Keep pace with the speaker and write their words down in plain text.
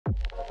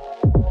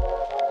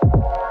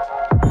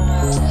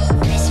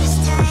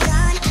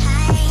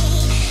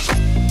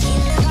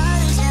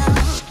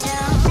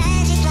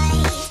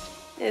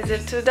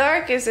too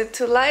dark? Is it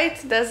too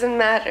light? Doesn't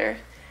matter.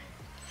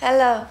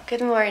 Hello,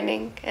 good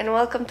morning, and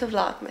welcome to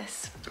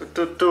Vlogmas.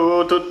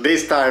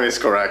 This time is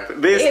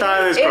correct. This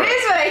time is correct. It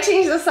is when I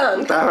change the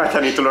song. Damn it, I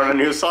need to learn a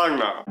new song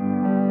now.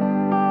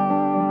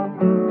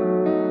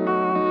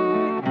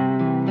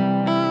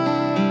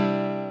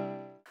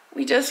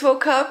 We just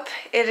woke up.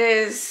 It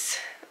is...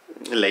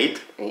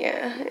 Late?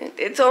 Yeah,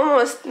 it's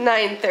almost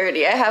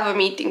 9:30. I have a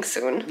meeting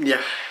soon.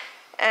 Yeah.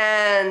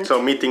 And...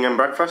 So meeting and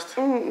breakfast?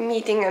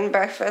 Meeting and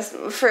breakfast.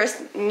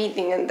 First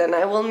meeting and then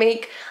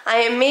I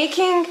am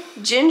making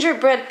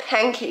gingerbread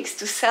pancakes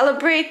to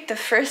celebrate the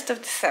 1st of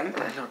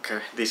December. Okay,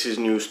 this is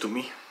news to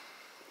me.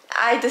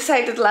 I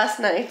decided last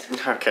night.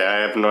 Okay, I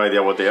have no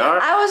idea what they are.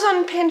 I was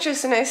on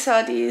Pinterest and I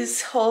saw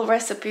these whole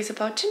recipes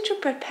about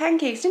gingerbread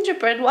pancakes,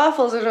 gingerbread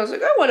waffles, and I was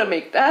like, I want to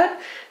make that.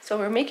 So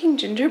we're making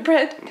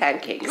gingerbread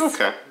pancakes.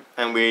 Okay,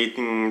 and we're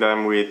eating them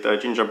with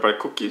gingerbread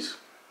cookies.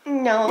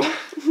 No,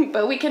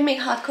 but we can make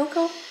hot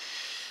cocoa.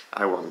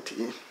 I want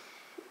tea.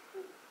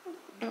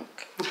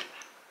 Okay.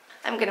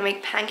 I'm gonna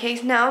make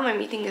pancakes now. My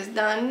meeting is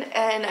done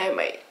and I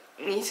might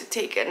need to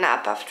take a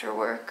nap after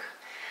work.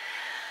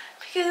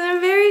 Because I'm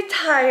very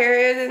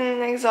tired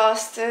and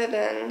exhausted,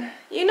 and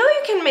you know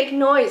you can make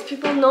noise.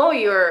 People know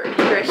you're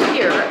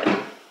here.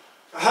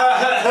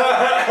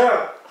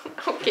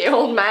 Okay,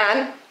 old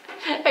man.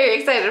 Are you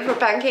excited for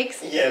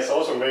pancakes? Yes,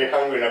 also very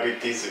hungry and a bit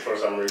dizzy for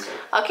some reason.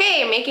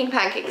 Okay, making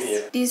pancakes.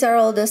 Yeah. These are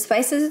all the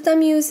spices that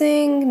I'm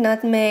using.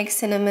 Nutmeg,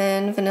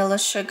 cinnamon, vanilla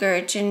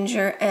sugar,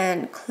 ginger,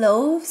 and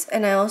cloves.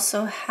 And I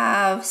also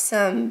have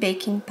some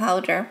baking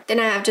powder. Then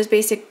I have just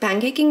basic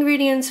pancake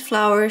ingredients: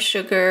 flour,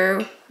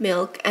 sugar,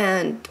 milk,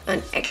 and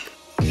an egg.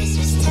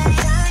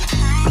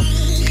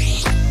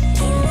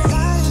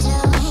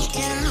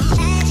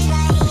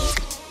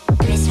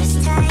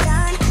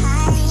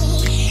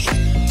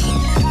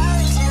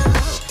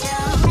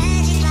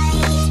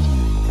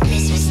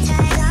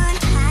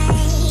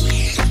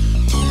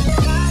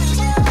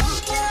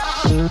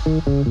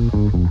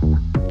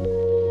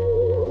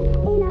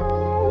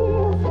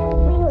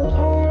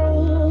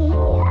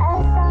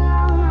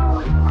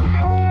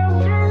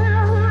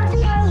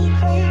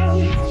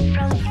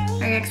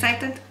 Are you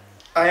excited?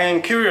 I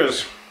am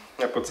curious.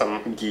 I put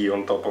some ghee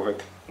on top of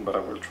it, but I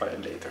will try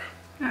it later.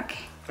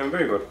 Okay. I'm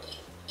very good.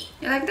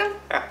 You like them?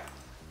 Yeah.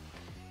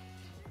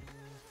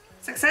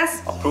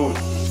 Success? Approved.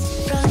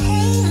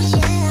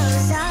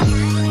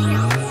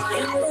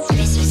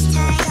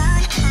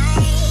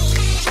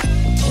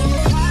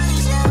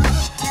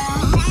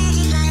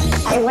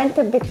 I went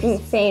a bit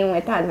insane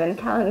with advent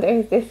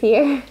calendars this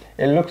year.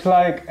 It looks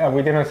like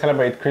we didn't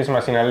celebrate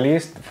Christmas in at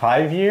least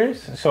 5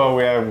 years, so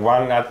we have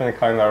one advent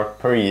calendar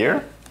per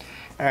year.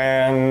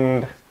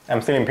 And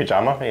I'm still in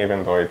pajama,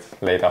 even though it's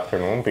late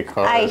afternoon,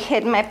 because... I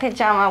hid my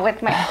pajama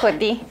with my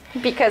hoodie,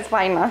 because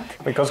why not?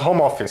 Because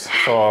home office,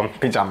 so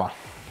pajama.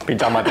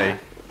 Pajama day.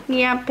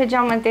 Yeah,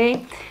 pajama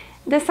day.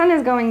 The sun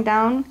is going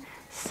down,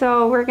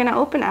 so we're gonna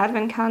open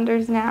advent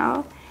calendars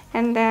now,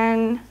 and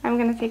then I'm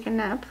gonna take a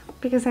nap,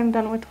 because I'm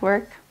done with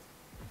work.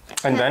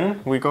 And then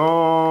we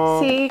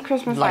go... See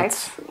Christmas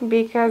lights,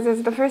 because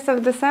it's the 1st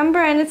of December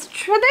and it's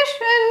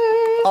tradition!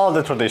 All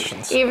the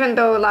traditions. Even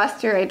though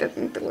last year I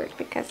didn't do it,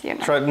 because you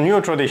know. New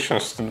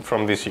traditions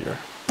from this year.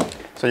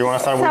 So you want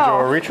to start with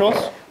your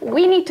rituals?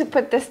 We need to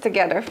put this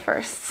together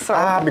first, so...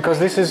 Because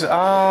this is... This is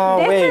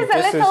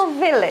a little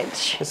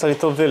village. It's a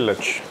little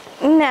village.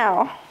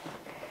 Now,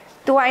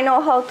 do I know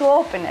how to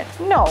open it?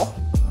 No.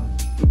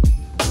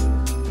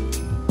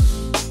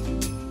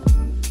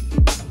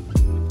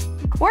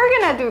 We're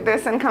gonna do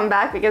this and come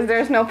back because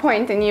there's no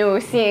point in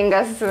you seeing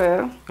us...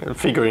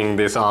 Figuring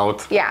this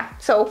out. Yeah,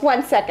 so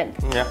 1 second.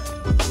 Yeah.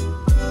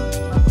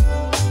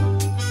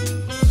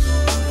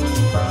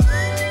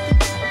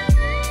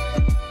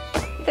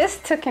 This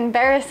took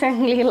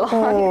embarrassingly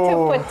long to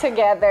put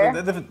together.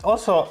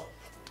 Also,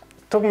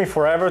 took me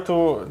forever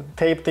to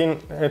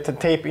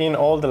tape in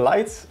all the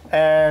lights,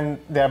 and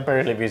they're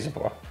barely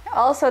visible.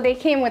 Also, they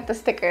came with the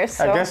stickers,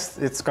 so... I guess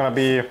it's gonna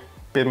be a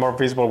bit more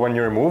visible when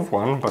you remove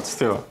one, but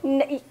still.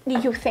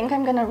 You think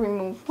I'm gonna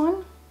remove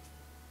one?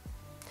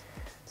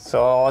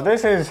 So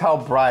this is how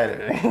bright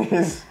it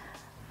is.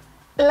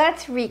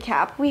 Let's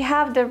recap. We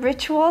have the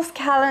rituals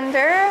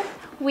calendar.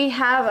 We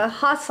have a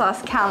hot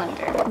sauce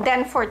calendar.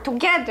 Then for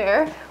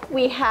together,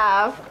 we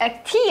have a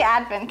tea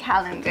advent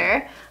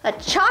calendar, a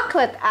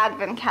chocolate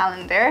advent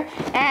calendar,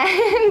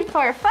 and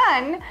for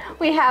fun,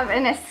 we have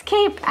an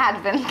escape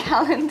advent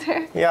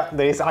calendar. Yeah,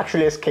 there is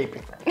actually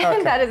escaping.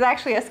 Okay. That is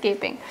actually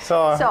escaping.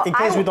 So in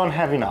case we don't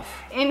have enough.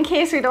 In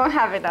case we don't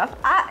have enough.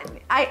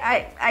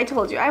 I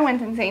told you, I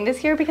went insane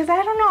this year because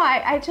I don't know,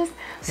 I just...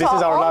 This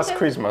is our last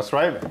Christmas,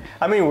 right?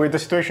 I mean, with the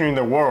situation in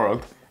the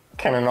world,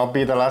 can it not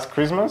be the last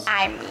Christmas?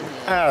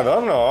 I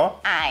don't know.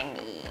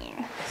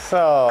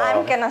 So...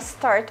 I'm gonna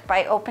start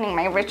by opening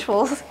my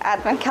rituals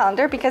advent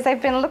calendar because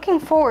I've been looking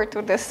forward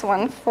to this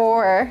one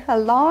for a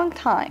long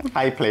time.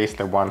 I placed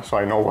the one, so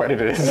I know what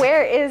it is.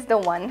 Where is the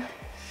one?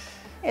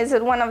 Is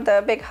it one of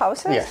the big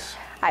houses? Yes.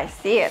 I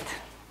see it.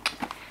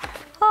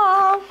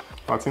 Oh,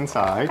 What's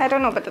inside? I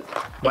don't know, but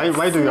Why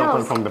do you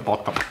open smells. from the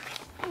bottom?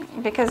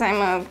 Because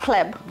I'm a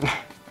pleb.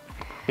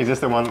 Is this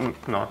the one?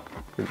 No.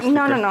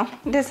 No.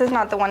 This is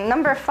not the one.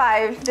 Number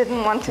 5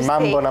 didn't want to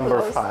Mambo stay number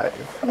close.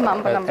 5.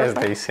 Mambo number as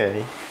 5. they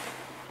say.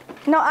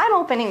 No, I'm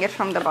opening it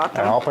from the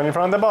bottom. And open it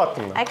from the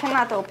bottom. Then. I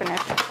cannot open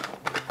it.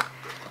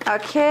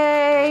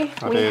 Okay,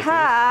 What we is it?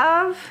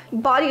 have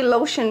body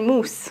lotion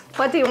mousse.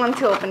 What do you want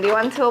to open? Do you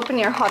want to open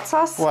your hot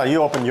sauce? Well,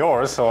 you open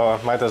yours, so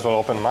I might as well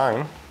open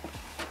mine.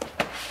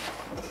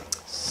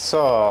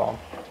 So,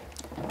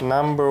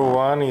 number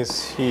 1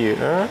 is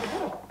here.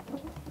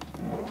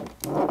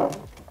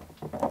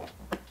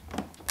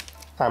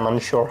 I'm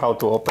unsure how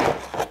to open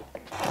it.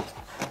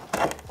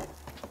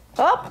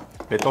 Oh,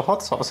 Little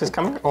hot sauce is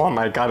coming. Oh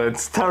my god,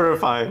 it's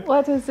terrifying.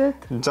 what is it?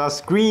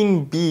 Just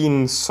green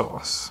bean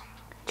sauce.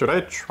 Should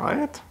I try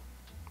it?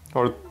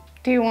 Or,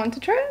 Do you want to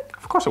try it?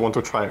 of course I want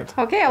to try it.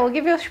 Okay, I will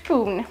give you a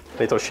spoon.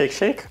 Little shake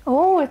shake.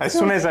 Oh, it's As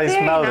soon as I very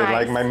smelled it, nice.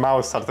 like my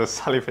mouth started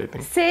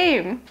salivating.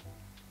 Same.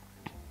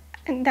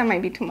 And that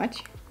might be too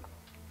much.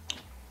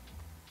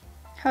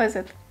 How is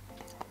it?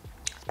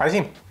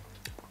 Spicy.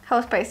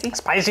 How spicy?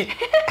 Spicy.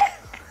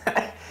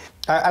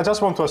 I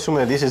just want to assume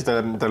that this is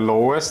the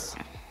lowest.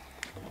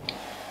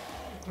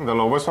 The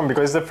lowest one,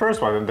 because it's the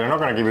first one. They're not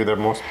going to give you the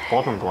most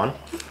potent one.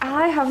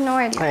 I have no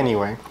idea.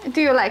 Anyway.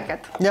 Do you like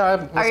it?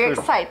 Yeah. Are you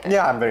excited?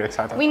 Yeah, I'm very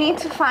excited. We need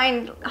to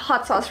find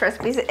hot sauce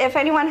recipes. If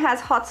anyone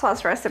has hot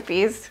sauce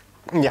recipes,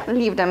 Yeah.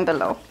 leave them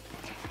below.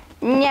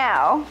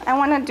 Now, I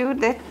want to do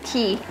the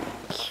tea.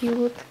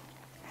 Cute.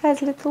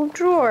 Has little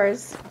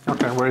drawers.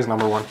 Okay, where is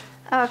number 1?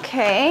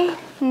 Okay,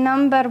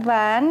 number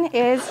 1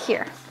 is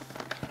here.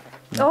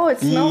 Oh, it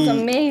smells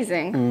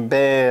amazing.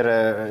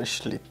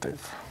 Bärschlitter.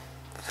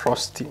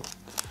 Frosty.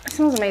 It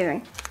smells amazing.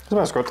 It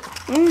smells good.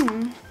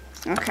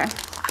 Okay.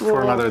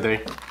 For another day.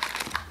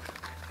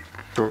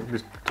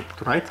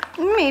 Tonight?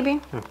 Maybe.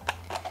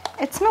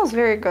 It smells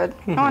very good.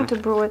 I want to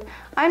brew it.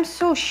 I'm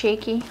so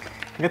shaky.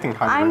 Getting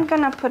hungry. I'm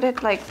gonna put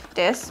it like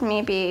this,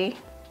 maybe.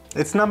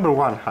 It's number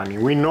 1, honey.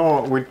 We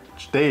know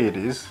which day it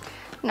is.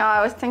 No,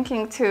 I was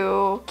thinking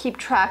to keep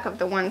track of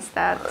the ones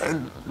that...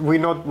 We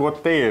know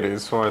what day it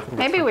is, so I think.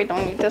 Maybe we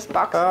don't need this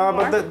box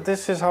anymore. But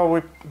this is how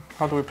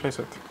do we place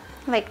it?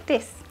 Like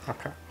this.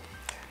 Okay.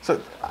 So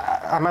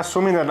I'm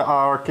assuming that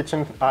our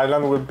kitchen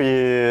island will be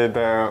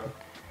the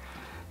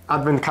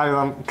advent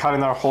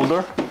calendar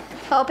holder.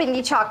 Helping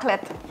the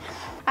chocolate.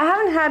 I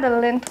haven't had a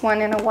lint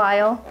one in a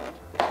while.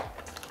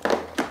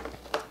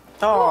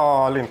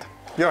 Oh, Lint.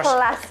 Yours.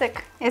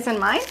 Classic. Isn't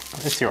mine?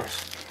 It's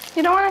yours.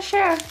 You don't want to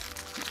share?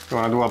 You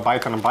want to do a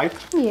bite and a bite?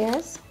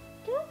 Yes.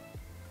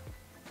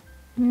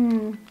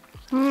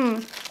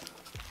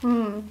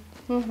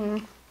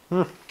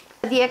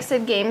 The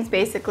exit games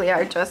basically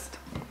are just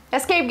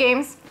escape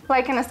games,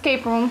 like an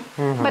escape room,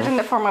 but in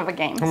the form of a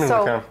game. I mean, we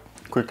can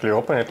quickly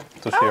open it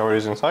to see what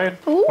is inside.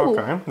 Ooh.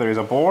 Okay, there is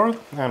a board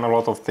and a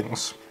lot of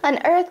things. An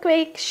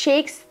earthquake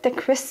shakes the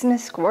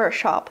Christmas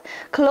workshop,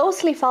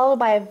 closely followed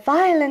by a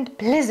violent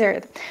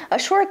blizzard. A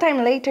short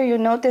time later, you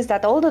notice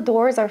that all the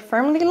doors are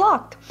firmly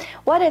locked.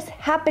 What is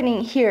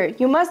happening here?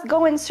 You must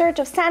go in search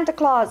of Santa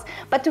Claus,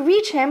 but to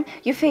reach him,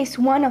 you face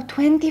one of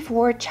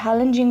 24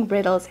 challenging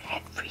riddles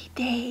every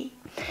day.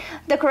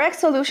 The correct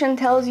solution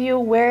tells you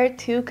where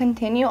to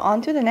continue on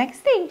to the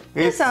next day.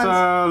 It's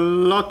a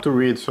lot to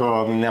read,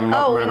 so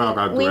we're not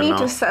gonna do we it need now.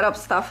 to set up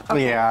stuff.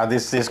 Okay. Yeah,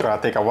 this is gonna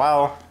take a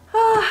while.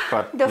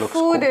 But The looks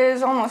food cool.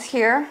 is almost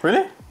here.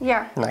 Really?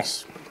 Yeah.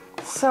 Nice.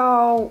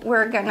 So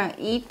we're gonna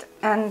eat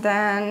and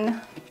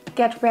then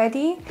get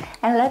ready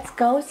and let's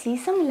go see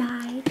some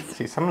lights.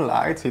 See some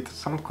lights, eat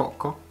some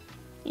cocoa.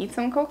 Eat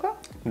some cocoa?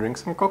 Drink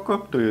some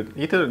cocoa. Do you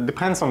eat it?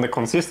 Depends on the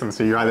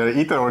consistency. You either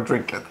eat it or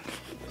drink it.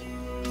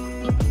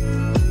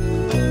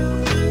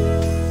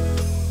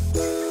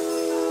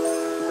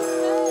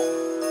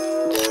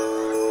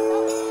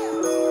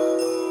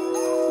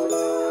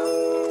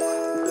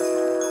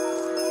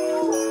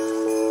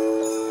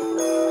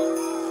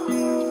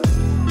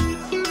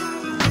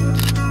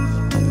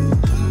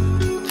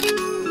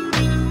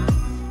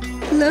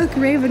 Look,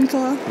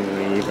 Ravenclaw.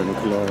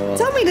 Ravenclaw.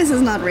 Tell me this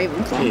is not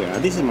Ravenclaw. Yeah,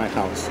 this is my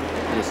house.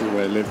 This is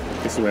where I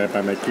live. This is where I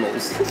buy my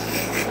clothes.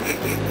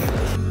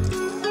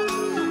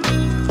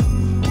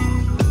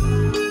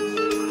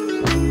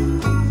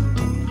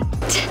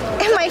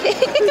 Am I?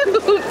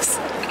 Oops.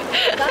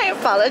 I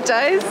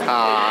apologize.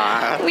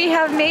 We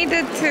have made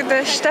it to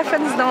the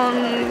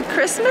Stephansdom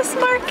Christmas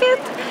market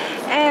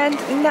and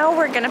now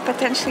we're gonna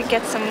potentially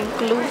get some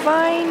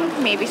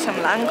glühwein, maybe some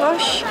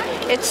langosch.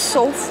 It's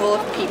so full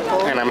of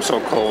people. And I'm so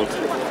cold.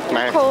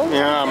 Cold?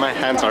 Yeah, my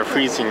hands are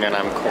freezing and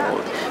I'm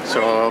cold.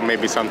 So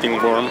maybe something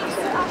warm.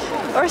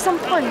 Or some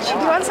punch. Do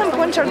you want some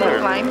punch or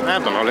glühwein? I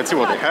don't know. Let's see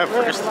what they have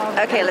first.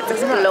 Okay, let's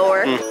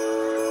explore.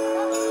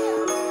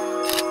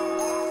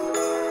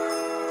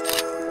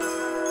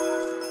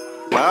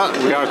 Well,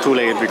 we are too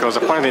late because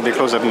apparently they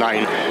close at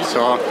 9.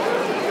 So,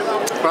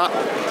 well,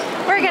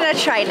 We're gonna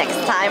try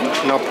next time.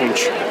 no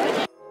punch.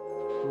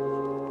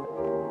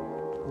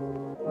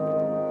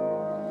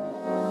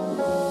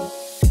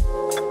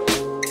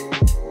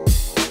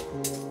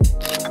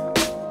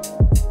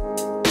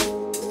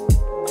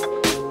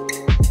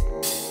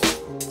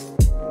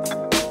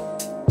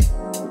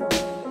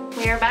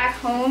 We are back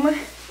home.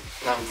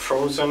 I'm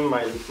frozen,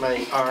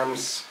 my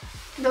arms.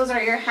 Those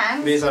are your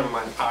hands? These are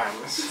my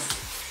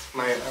arms.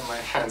 My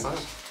hands are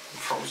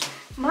frozen.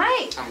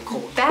 My I'm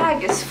cold.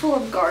 bag is full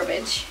of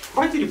garbage.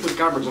 Why did you put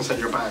garbage inside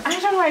your bag? I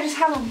don't know, I just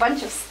have a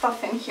bunch of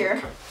stuff in here.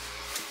 Okay.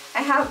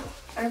 I have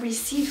a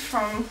receipt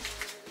from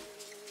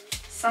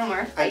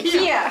somewhere.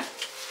 IKEA.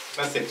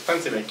 That's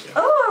expensive IKEA.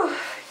 Oh,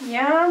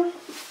 yeah.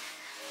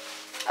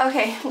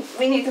 Okay,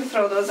 we need to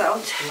throw those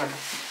out. Okay.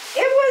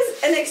 It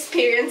was an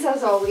experience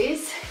as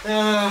always.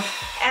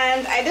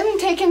 And I didn't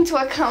take into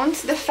account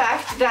the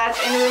fact that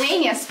in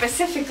Romania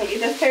specifically,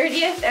 the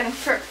 30th and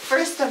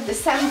 1st of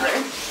December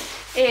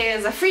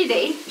is a free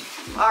day.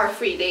 Our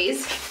free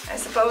days, I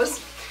suppose.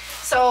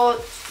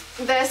 So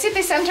the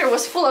city center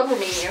was full of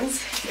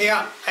Romanians.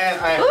 Yeah, and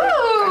I heard a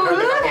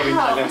couple of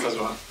Italians as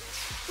well.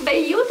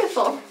 They're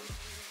beautiful.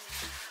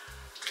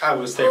 I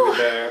will stay with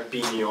the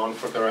beanie on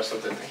for the rest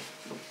of the day.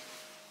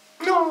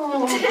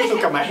 No,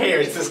 look at my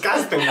hair, it's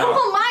disgusting now.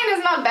 Well, mine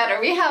is not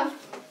better. We have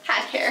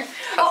hat hair.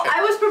 Oh,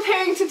 I was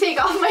preparing to take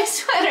off my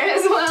sweater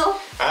as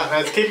well.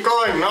 Let's keep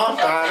going, no?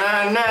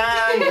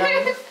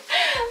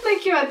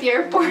 Like you at the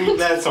airport.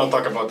 Let's not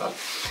talk about that.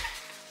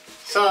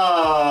 So,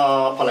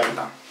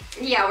 polenta.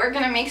 Yeah, we're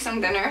gonna make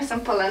some dinner, some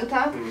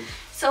polenta.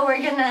 So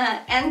we're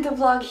gonna end the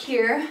vlog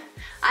here.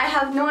 I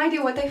have no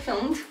idea what I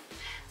filmed,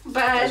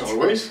 but as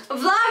always,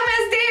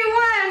 Vlogmas day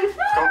 1! Woo!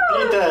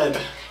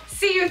 completed.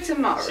 See you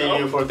tomorrow. See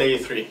you for day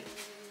 3.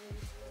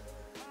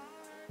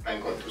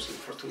 I'm going to sleep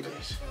for 2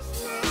 days.